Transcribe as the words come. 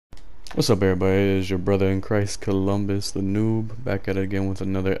What's up, everybody? It is your brother in Christ, ColumbusThaNoob, back at it again with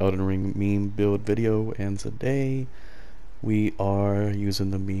another Elden Ring meme build video. And today we are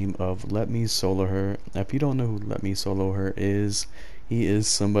using the meme of Let Me Solo Her. Now, if you don't know who Let Me Solo Her is, he is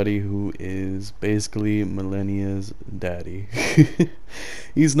somebody who is basically Malenia's daddy.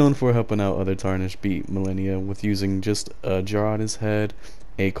 He's known for helping out other Tarnished beat Malenia with using just a jar on his head,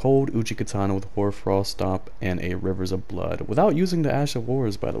 a cold Uchi katana with Hoarfrost Stomp, and a Rivers of Blood, without using the Ash of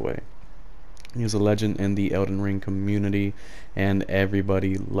Wars, by the way. He's a legend in the Elden Ring community, and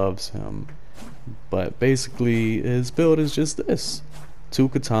everybody loves him. But basically, his build is just this: two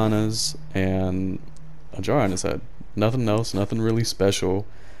katanas and a jar on his head. Nothing else, nothing really special.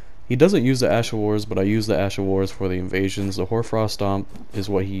 He doesn't use the Ash of Wars, but I use the Ash of Wars for the invasions. The Hoarfrost Stomp is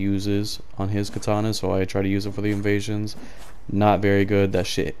what he uses on his katana, so I try to use it for the invasions. Not very good. That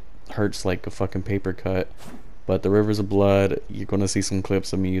shit hurts like a fucking paper cut. But the Rivers of Blood, you're going to see some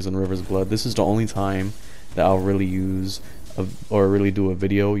clips of me using Rivers of Blood. This is the only time that I'll really use or really do a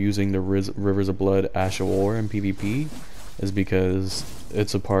video using the Rivers of Blood Ash of War in PvP, is because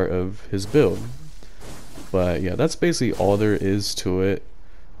it's a part of his build. But yeah, that's basically all there is to it.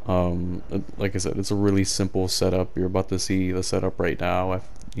 Like I said, it's a really simple setup. You're about to see the setup right now. If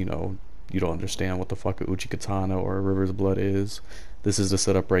you don't understand what the fuck a Uchi Katana or a Rivers of Blood is, this is the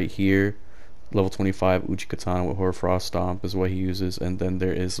setup right here. Level 25 Uchi Katana with Hoarfrost Stomp is what he uses, and then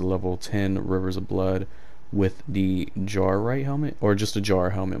there is level 10 Rivers of Blood with the Jar Right helmet, or just a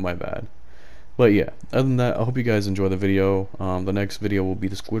Jar helmet, my bad. But yeah, other than that, I hope you guys enjoy the video. The next video will be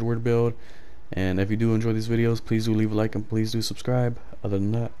the Squidward build, and if you do enjoy these videos, please do leave a like and please do subscribe. Other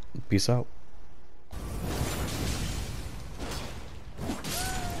than that, peace out.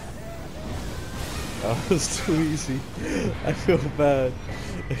 That was too easy. I feel bad.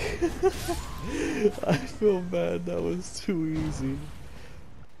 I feel bad, that was too easy.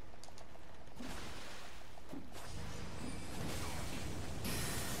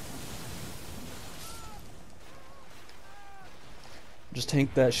 Just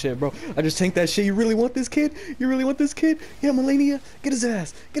tank that shit, bro. I just tanked that shit. You really want this kid? You really want this kid? Yeah, Malenia, get his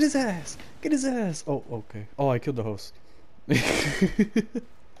ass. Get his ass. Get his ass. Oh, okay. Oh, I killed the host.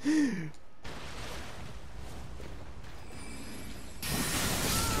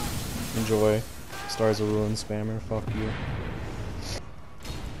 Enjoy. Stars of Ruin spammer, fuck you.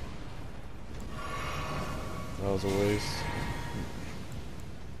 That was a waste.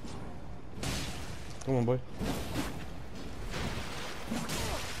 Come on, boy.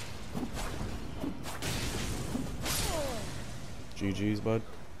 GG's, bud.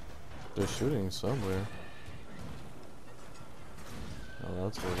 They're shooting somewhere. Oh,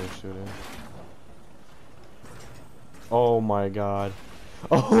 that's where they're shooting. Oh my god.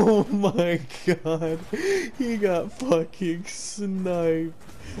 Oh my god, he got fucking sniped.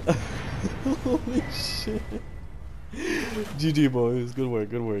 Holy shit. GG boys, good work,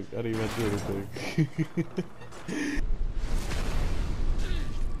 good work. I didn't even do anything.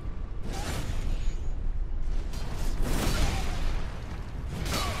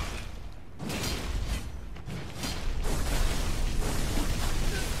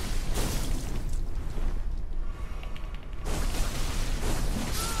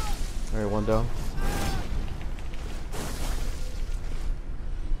 Alright, one down.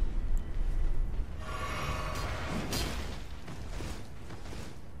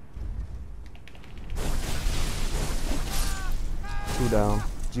 Two down.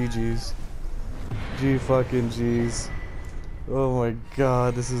 GG's. G fucking G's. Oh my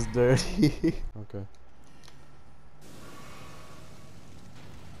god, this is dirty. Okay.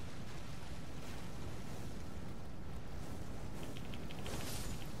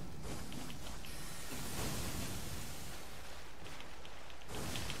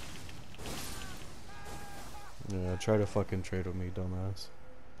 Yeah, try to fucking trade with me, dumbass.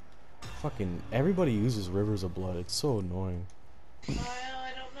 Fucking everybody uses Rivers of Blood. It's so annoying. Well,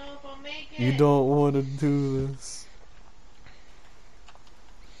 I don't know if I'll make it. You don't want to do this.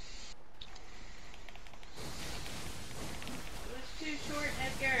 It was too short,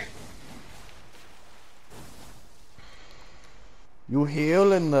 Edgar. You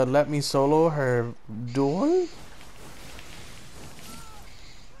heal in the Let Me Solo Her duel?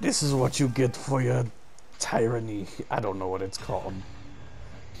 This is what you get for your tyranny. I don't know what it's called.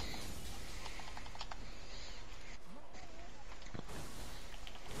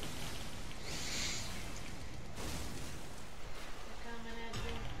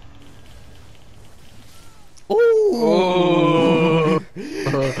 Oh!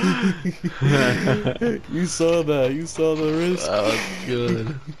 You saw that. You saw the risk. That was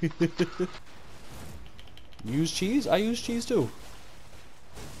good. Use cheese? I use cheese too.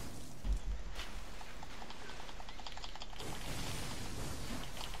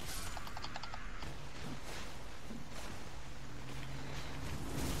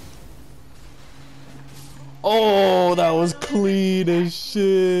 Oh, that was clean as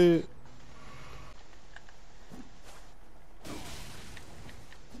shit.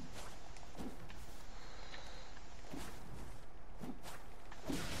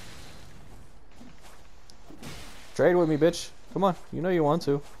 Trade with me, bitch. Come on, you know you want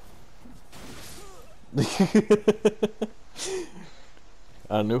to.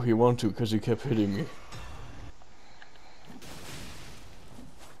 I knew he wanted to because he kept hitting me.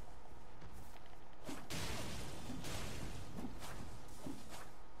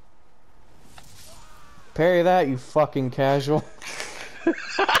 Parry that, you fucking casual.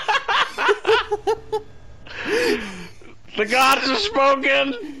 The gods have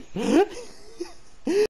spoken!